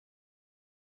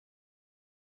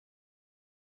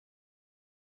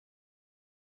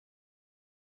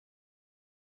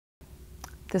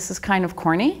This is kind of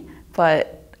corny,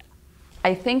 but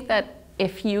I think that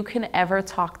if you can ever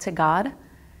talk to God,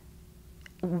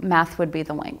 math would be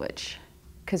the language.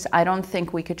 Because I don't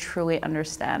think we could truly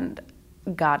understand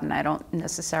God, and I don't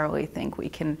necessarily think we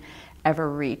can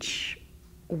ever reach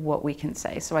what we can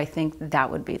say. So I think that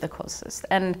would be the closest.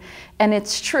 And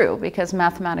it's true, because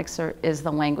mathematics is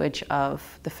the language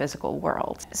of the physical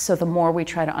world. So the more we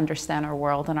try to understand our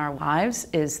world and our lives,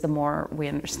 is the more we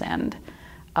understand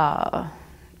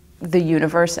the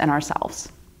universe and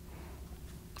ourselves.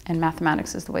 And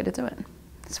mathematics is the way to do it,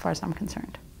 as far as I'm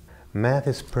concerned. Math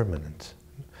is permanent.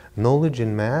 Knowledge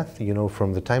in math,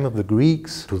 from the time of the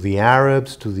Greeks to the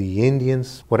Arabs to the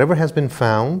Indians, whatever has been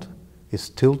found is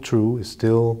still true, is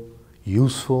still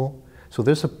useful. So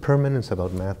there's a permanence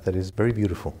about math that is very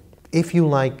beautiful. If you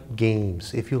like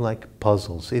games, if you like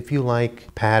puzzles, if you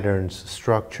like patterns,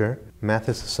 structure, math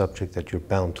is a subject that you're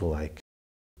bound to like.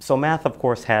 So math, of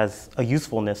course, has a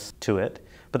usefulness to it,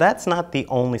 but that's not the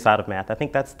only side of math. I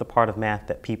think that's the part of math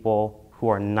that people who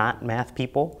are not math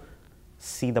people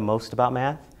see the most about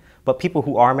math. But people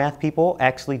who are math people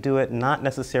actually do it not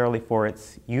necessarily for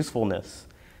its usefulness.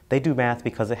 They do math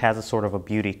because it has a sort of a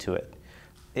beauty to it.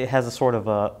 It has a sort of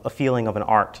a feeling of an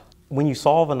art. When you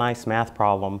solve a nice math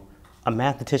problem, a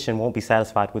mathematician won't be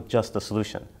satisfied with just the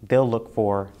solution. They'll look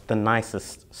for the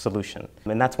nicest solution.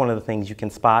 And that's one of the things you can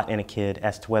spot in a kid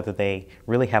as to whether they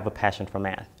really have a passion for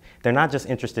math. They're not just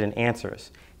interested in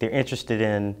answers. They're interested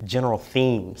in general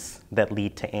themes that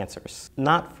lead to answers.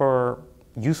 Not for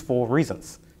useful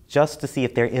reasons, just to see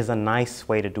if there is a nice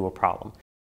way to do a problem.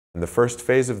 The first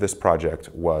phase of this project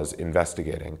was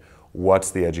investigating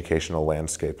what's the educational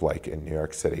landscape like in New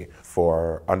York City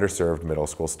for underserved middle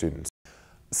school students.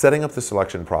 Setting up the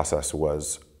selection process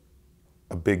was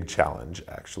a big challenge,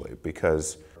 actually,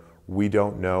 because we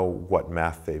don't know what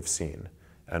math they've seen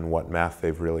and what math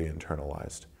they've really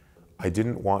internalized. I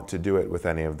didn't want to do it with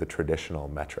any of the traditional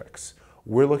metrics.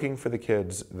 We're looking for the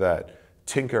kids that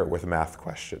tinker with math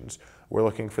questions. We're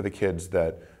looking for the kids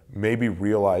that maybe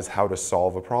realize how to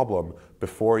solve a problem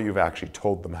before you've actually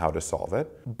told them how to solve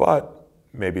it, but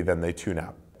maybe then they tune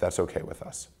out. That's okay with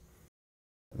us.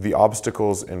 The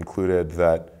obstacles included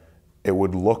that it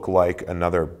would look like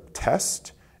another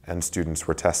test and students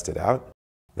were tested out.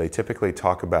 They typically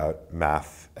talk about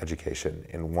math education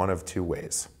in one of two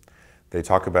ways. They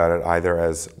talk about it either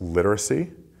as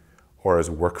literacy or as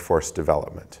workforce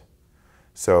development.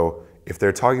 So if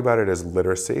they're talking about it as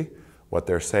literacy, what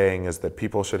they're saying is that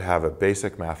people should have a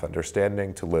basic math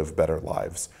understanding to live better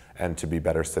lives and to be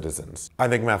better citizens. I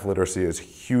think math literacy is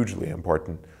hugely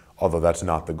important, although that's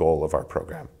not the goal of our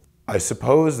program. I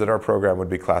suppose that our program would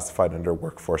be classified under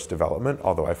workforce development,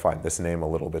 although I find this name a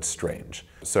little bit strange.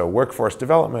 So workforce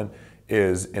development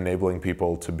is enabling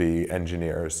people to be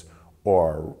engineers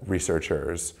or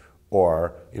researchers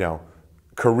or,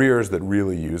 careers that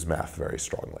really use math very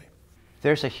strongly.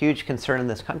 There's a huge concern in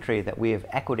this country that we have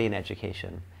equity in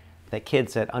education, that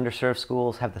kids at underserved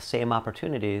schools have the same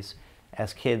opportunities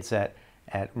as kids at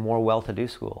more well-to-do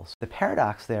schools. The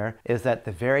paradox there is that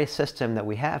the very system that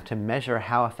we have to measure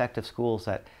how effective schools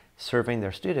at serving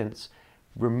their students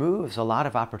removes a lot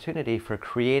of opportunity for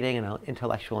creating an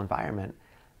intellectual environment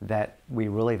that we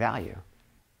really value.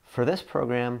 For this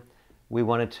program, we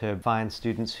wanted to find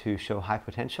students who show high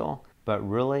potential but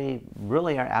really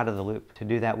are out of the loop. To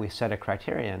do that, we set a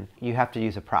criterion. You have to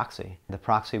use a proxy. The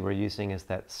proxy we're using is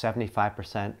that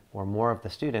 75% or more of the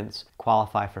students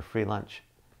qualify for free lunch.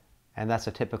 And that's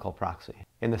a typical proxy.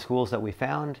 In the schools that we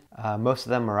found, most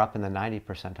of them are up in the 90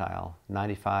 percentile,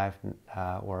 95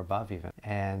 or above even,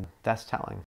 and that's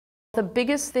telling. The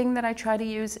biggest thing that I try to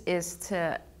use is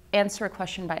to answer a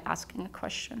question by asking a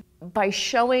question. By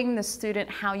showing the student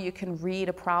how you can read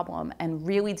a problem and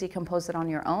really decompose it on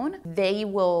your own, they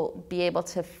will be able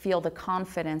to feel the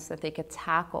confidence that they could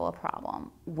tackle a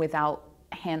problem without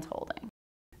hand-holding.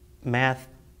 Math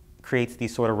creates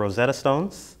these sort of Rosetta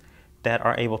Stones that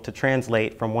are able to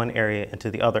translate from one area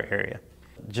into the other area.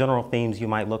 General themes you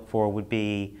might look for would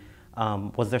be,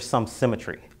 was there some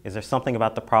symmetry? Is there something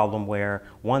about the problem where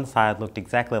one side looked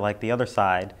exactly like the other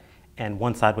side and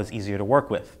one side was easier to work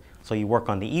with? So you work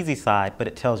on the easy side, but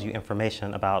it tells you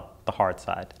information about the hard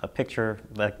side. A picture,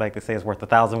 like they say, is worth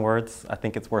 1,000 words. I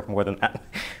think it's worth more than that.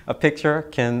 A picture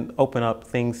can open up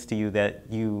things to you that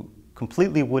you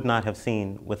completely would not have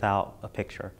seen without a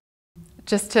picture.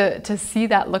 Just to see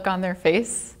that look on their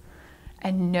face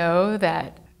and know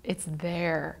that it's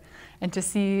there, and to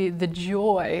see the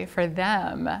joy for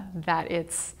them that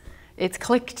it's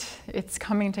clicked, it's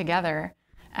coming together,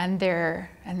 and they're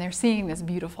seeing this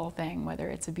beautiful thing, whether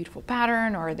it's a beautiful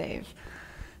pattern or they've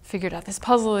figured out this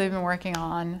puzzle they've been working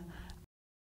on.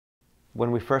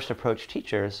 When we first approached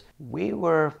teachers, we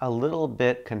were a little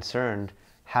bit concerned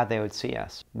how they would see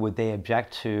us. Would they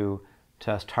object to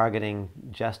us targeting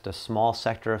just a small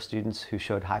sector of students who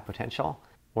showed high potential,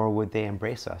 or would they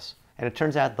embrace us? And it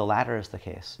turns out the latter is the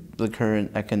case. The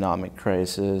current economic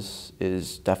crisis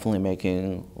is definitely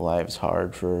making lives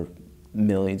hard for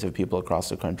millions of people across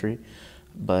the country,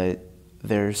 but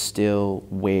there's still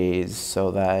ways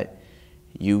so that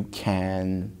you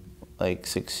can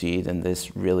succeed in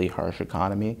this really harsh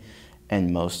economy,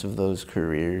 and most of those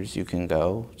careers you can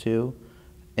go to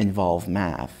involve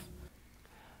math.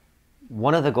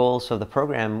 One of the goals of the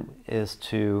program is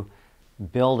to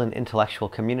build an intellectual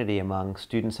community among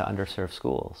students at underserved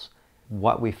schools.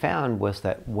 What we found was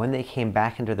that when they came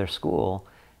back into their school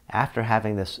after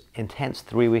having this intense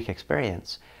 3-week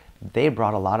experience, they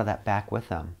brought a lot of that back with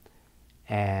them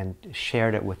and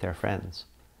shared it with their friends.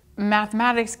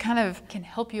 Mathematics kind of can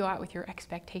help you out with your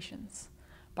expectations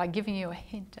by giving you a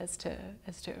hint as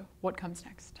to what comes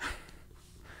next,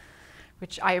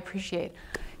 which I appreciate.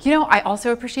 You know, I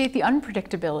also appreciate the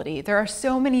unpredictability. There are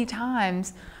so many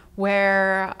times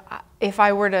where if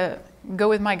I were to go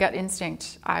with my gut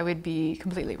instinct, I would be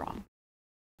completely wrong.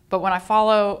 But when I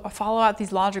follow out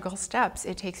these logical steps,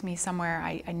 it takes me somewhere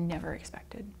I never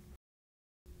expected.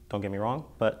 Don't get me wrong,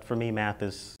 but for me, math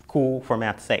is cool for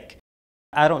math's sake.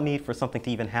 I don't need for something to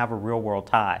even have a real-world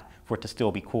tie for it to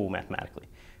still be cool mathematically.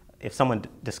 If someone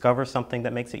discovers something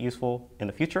that makes it useful in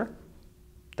the future,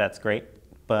 that's great,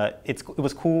 but it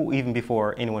was cool even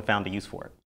before anyone found a use for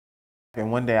it. And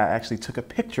one day I actually took a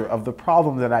picture of the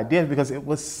problem that I did because it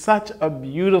was such a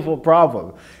beautiful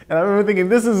problem. And I remember thinking,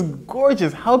 this is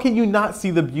gorgeous. How can you not see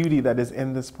the beauty that is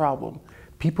in this problem?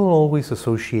 People always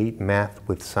associate math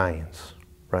with science,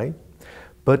 right?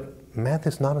 But math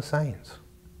is not a science.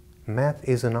 Math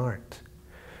is an art,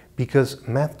 because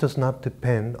math does not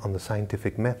depend on the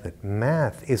scientific method.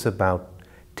 Math is about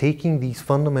taking these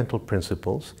fundamental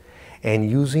principles and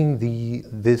using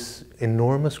this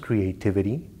enormous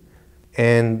creativity.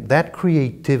 And that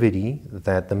creativity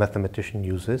that the mathematician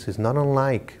uses is not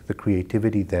unlike the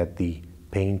creativity that the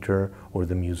painter or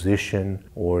the musician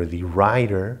or the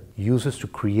writer uses to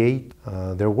create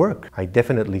their work. I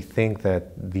definitely think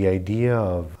that the idea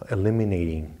of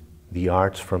eliminating the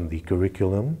arts from the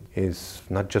curriculum is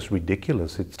not just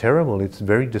ridiculous, it's terrible, it's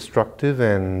very destructive,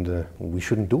 and we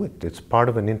shouldn't do it. It's part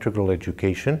of an integral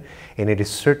education, and it is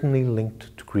certainly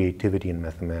linked to creativity in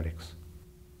mathematics.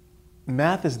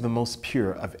 Math is the most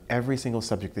pure of every single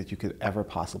subject that you could ever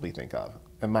possibly think of.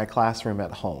 In my classroom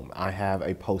at home, I have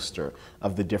a poster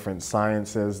of the different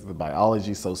sciences, the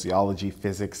biology, sociology,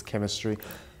 physics, chemistry,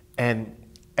 and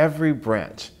every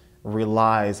branch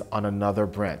relies on another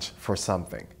branch for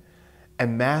something.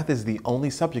 And math is the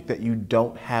only subject that you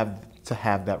don't have to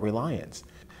have that reliance.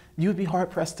 You would be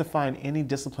hard-pressed to find any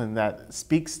discipline that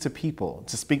speaks to people,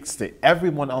 speaks to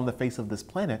everyone on the face of this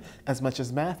planet as much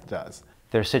as math does.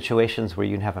 There are situations where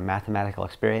you can have a mathematical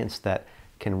experience that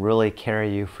can really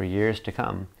carry you for years to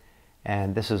come.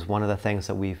 And this is one of the things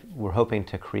that we're hoping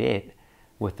to create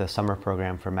with the summer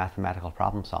program for mathematical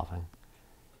problem solving.